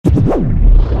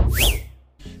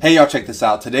Hey y'all, check this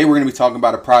out. Today we're going to be talking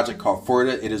about a project called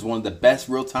FORTA. It is one of the best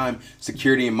real-time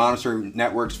security and monitoring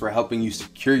networks for helping you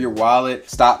secure your wallet,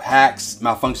 stop hacks,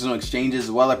 malfunctions on exchanges, as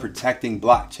well as protecting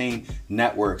blockchain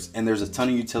networks. And there's a ton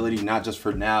of utility, not just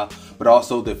for now, but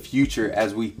also the future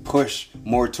as we push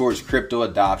more towards crypto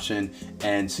adoption,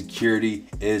 and security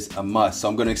is a must. So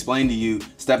I'm going to explain to you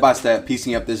step by step,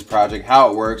 piecing up this project, how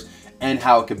it works, and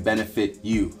how it could benefit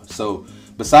you. So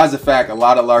besides the fact a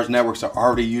lot of large networks are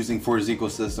already using FORTA's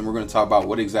ecosystem, we're going to talk about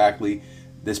what exactly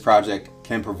this project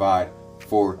can provide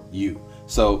for you.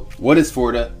 So what is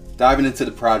FORTA? Diving into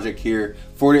the project here,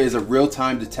 FORTA is a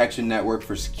real-time detection network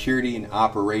for security and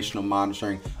operational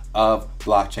monitoring of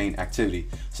blockchain activity.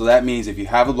 So that means if you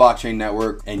have a blockchain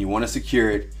network and you want to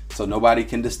secure it so nobody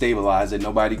can destabilize it,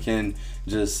 nobody can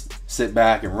just sit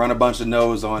back and run a bunch of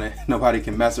nodes on it, nobody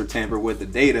can mess or tamper with the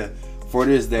data,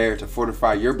 FORTA is there to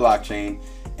fortify your blockchain.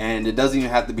 And it doesn't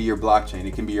even have to be your blockchain.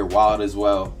 It can be your wallet as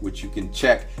well, which you can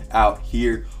check out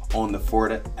here on the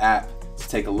FORTA app to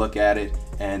take a look at it.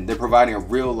 And they're providing a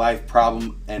real life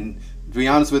problem. And to be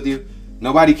honest with you,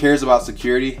 nobody cares about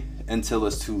security until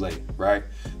it's too late, right?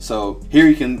 So here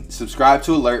you can subscribe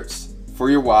to alerts for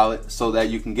your wallet so that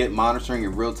you can get monitoring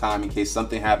in real time in case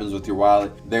something happens with your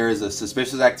wallet. There is a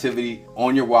suspicious activity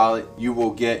on your wallet, you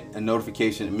will get a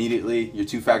notification immediately. Your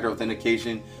two-factor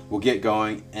authentication will get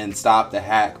going and stop the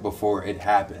hack before it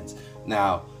happens.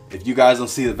 Now, if you guys don't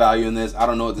see the value in this, I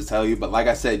don't know what to tell you, but like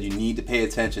I said, you need to pay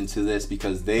attention to this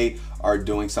because they are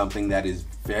doing something that is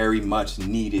very much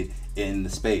needed in the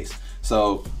space.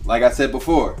 So like I said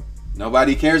before,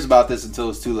 nobody cares about this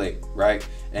until it's too late, right?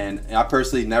 And I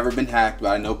personally never been hacked, but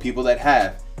I know people that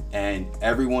have, and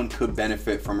everyone could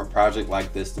benefit from a project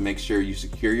like this to make sure you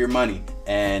secure your money.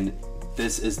 And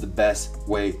this is the best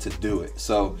way to do it.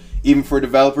 So even for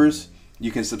developers,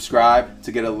 you can subscribe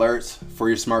to get alerts for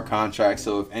your smart contracts.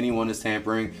 So if anyone is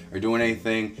tampering or doing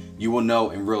anything, you will know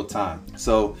in real time.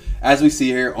 So as we see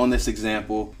here on this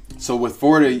example, so with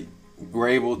FORTA, we're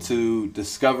able to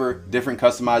discover different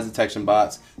customized detection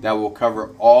bots that will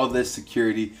cover all this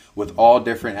security with all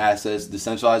different assets,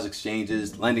 decentralized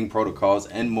exchanges, lending protocols,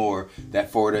 and more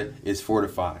that FORTA is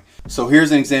fortifying. So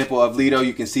here's an example of Lido.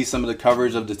 You can see some of the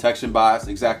coverage of detection bots,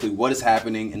 exactly what is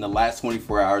happening in the last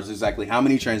 24 hours, exactly how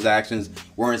many transactions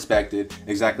were inspected,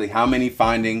 exactly how many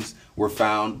findings were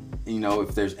found, you know,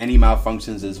 if there's any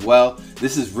malfunctions as well.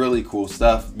 This is really cool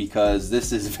stuff because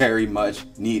this is very much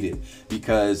needed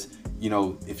because, you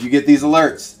know, if you get these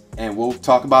alerts, and we'll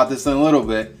talk about this in a little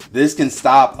bit, this can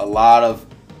stop a lot of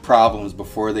problems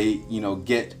before they, you know,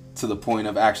 get to the point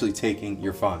of actually taking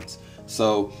your funds.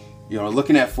 So, you know,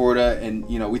 looking at FORTA, and,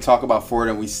 you know, we talk about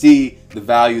FORTA and we see the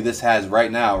value this has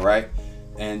right now, right?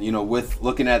 And, you know, with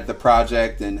looking at the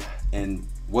project and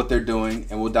what they're doing,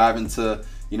 and we'll dive into,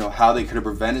 you know, how they could have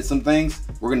prevented some things.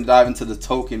 We're going to dive into the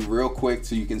token real quick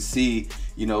so you can see,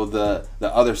 you know, the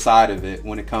other side of it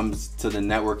when it comes to the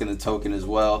network and the token as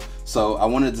well. So I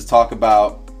wanted to talk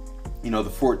about, you know,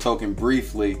 the FORTA token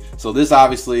briefly. So this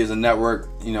obviously is a network,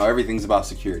 you know, everything's about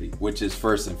security, which is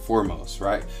first and foremost,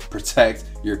 right? Protect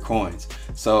your coins.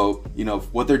 So, you know,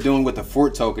 what they're doing with the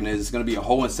FORTA token is it's going to be a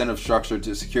whole incentive structure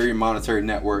to secure your monetary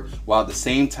network while at the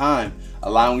same time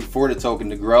allowing FORTA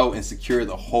token to grow and secure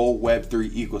the whole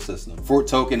Web3 ecosystem. FORTA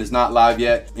token is not live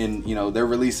yet, and, you know, they're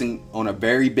releasing on a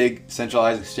very big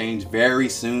centralized exchange very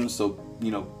soon. So, you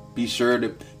know, be sure to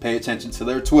pay attention to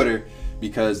their Twitter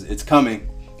because it's coming.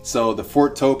 So the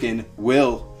FORTA token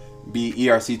will be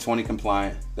ERC20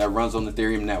 compliant, that runs on the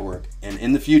Ethereum network, and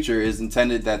in the future is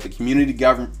intended that the community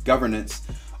governance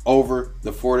over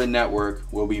the FORTA network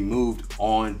will be moved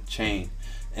on chain,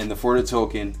 and the FORTA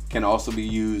token can also be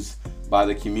used by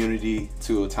the community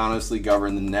to autonomously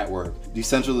govern the network.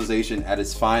 Decentralization at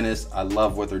its finest. I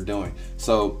love what they're doing.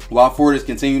 So while FORTA is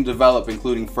continuing to develop,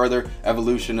 including further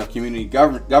evolution of community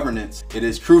governance, it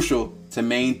is crucial to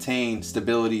maintain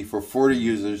stability for FORTA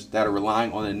users that are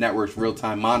relying on the network's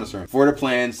real-time monitoring. FORTA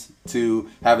plans to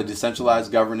have a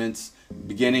decentralized governance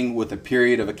beginning with a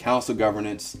period of a council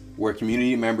governance where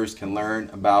community members can learn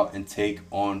about and take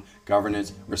on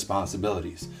governance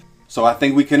responsibilities. So I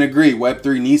think we can agree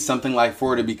Web3 needs something like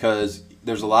FORTA because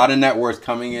there's a lot of networks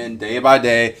coming in day by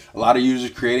day, a lot of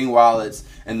users creating wallets,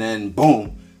 and then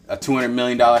boom, a $200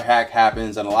 million hack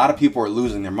happens and a lot of people are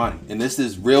losing their money. And this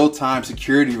is real-time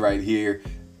security right here,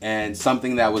 and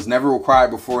something that was never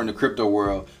required before in the crypto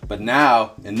world. But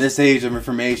now, in this age of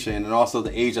information and also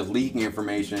the age of leaking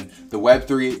information, the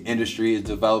Web3 industry is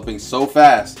developing so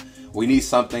fast. We need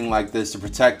something like this to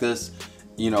protect us.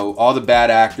 You know, all the bad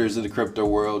actors in the crypto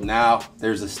world. Now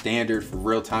there's a standard for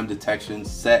real-time detection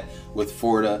set with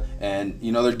FORTA, and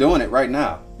you know, they're doing it right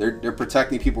now. They're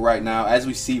protecting people right now, as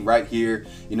we see right here.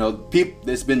 You know,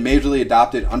 it's been majorly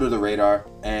adopted under the radar,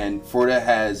 and FORTA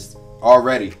has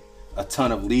already a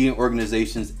ton of leading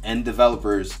organizations and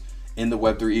developers in the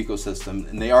Web3 ecosystem,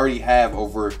 and they already have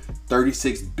over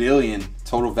 36 billion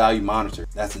total value monitored.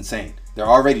 That's insane. They're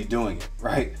already doing it,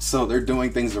 right? So they're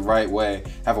doing things the right way,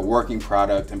 have a working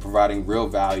product, and providing real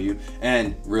value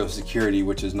and real security,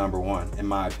 which is number one in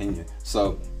my opinion.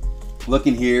 So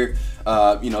looking here,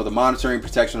 you know, the monitoring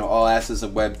protection of all assets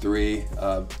of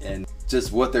Web3, and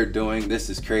just what they're doing, this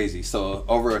is crazy. So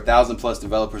over 1,000+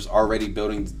 developers already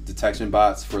building detection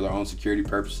bots for their own security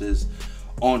purposes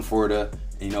on FORTA.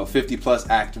 You know, 50+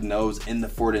 active nodes in the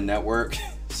FORTA network.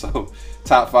 So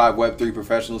top 5 Web3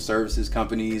 professional services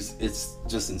companies. It's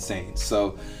just insane.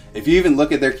 So if you even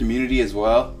look at their community as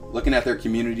well, looking at their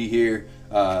community here,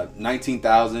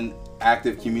 19,000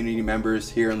 active community members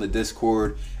here on the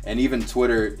Discord, and even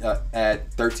Twitter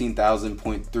at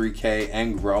 13,000.3K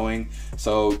and growing.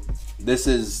 So this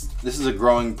is a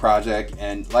growing project,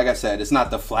 and like I said, it's not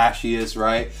the flashiest,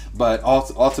 right? But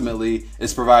ultimately,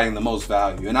 it's providing the most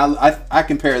value. And I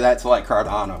compare that to like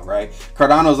Cardano, right?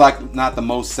 Cardano's like not the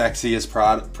most sexiest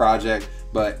project,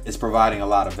 but it's providing a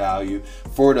lot of value.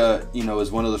 FORTA, you know,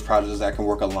 is one of those projects that can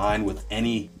work aligned with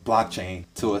any blockchain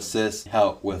to assist,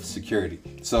 help with security.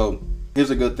 So here's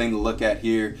a good thing to look at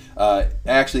here. I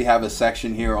actually have a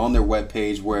section here on their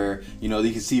webpage where, you know,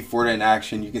 you can see FORTA in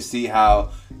action. You can see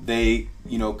how they,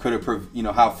 you know,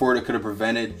 how FORTA could have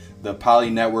prevented the Poly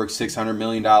Network $600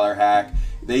 million hack.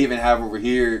 They even have over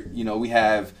here, you know, we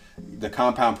have the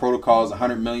Compound Protocol's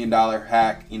 $100 million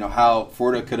hack, you know, how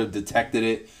FORTA could have detected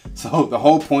it. So the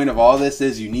whole point of all this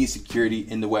is you need security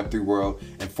in the Web3 world,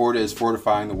 and FORTA is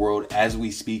fortifying the world as we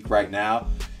speak right now,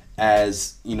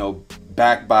 as, you know,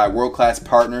 backed by world-class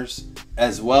partners,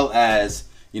 as well as,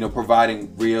 you know,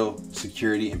 providing real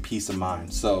security and peace of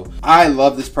mind. So I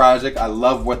love this project. I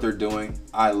love what they're doing.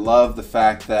 I love the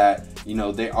fact that, you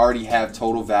know, they already have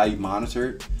total value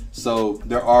monitored. So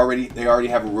they already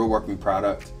have a real working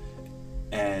product,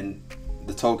 and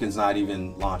the token's not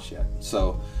even launched yet.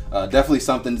 So definitely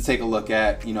something to take a look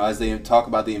at. You know, as they talk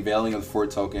about the unveiling of the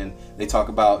FORTA token, they talk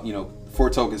about, you know,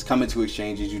 FORTA tokens coming to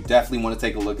exchanges. You definitely want to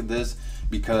take a look at this,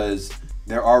 because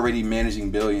they're already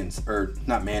managing billions, or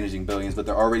not managing billions, but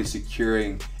they're already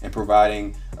securing and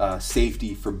providing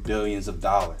safety for billions of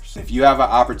dollars. If you have an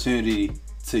opportunity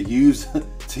to use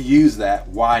that,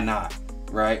 why not?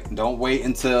 Right? Don't wait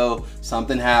until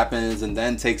something happens and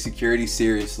then take security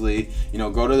seriously. You know,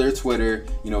 go to their Twitter,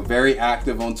 you know, very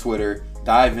active on Twitter,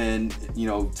 dive in, you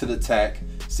know, to the tech,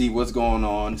 see what's going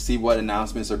on, see what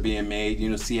announcements are being made, you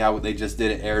know, see how they just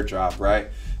did an airdrop, right?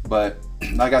 But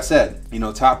like I said, you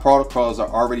know, top protocols are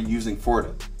already using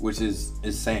FORTA, which is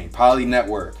insane. Poly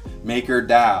Network, Maker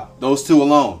DAO, those two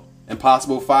alone,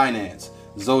 Impossible Finance,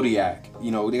 Zodiac,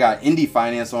 you know, they got Indie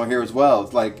Finance on here as well.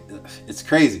 It's like, it's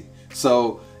crazy.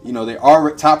 So, you know,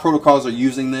 top protocols are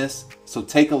using this. So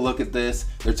take a look at this.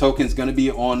 Their token's going to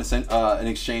be on an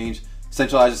exchange,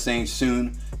 centralized exchange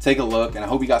soon. Take a look, and I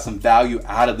hope you got some value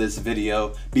out of this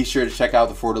video. Be sure to check out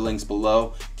the FORTA links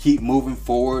below. Keep moving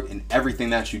forward in everything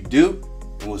that you do,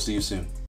 and we'll see you soon.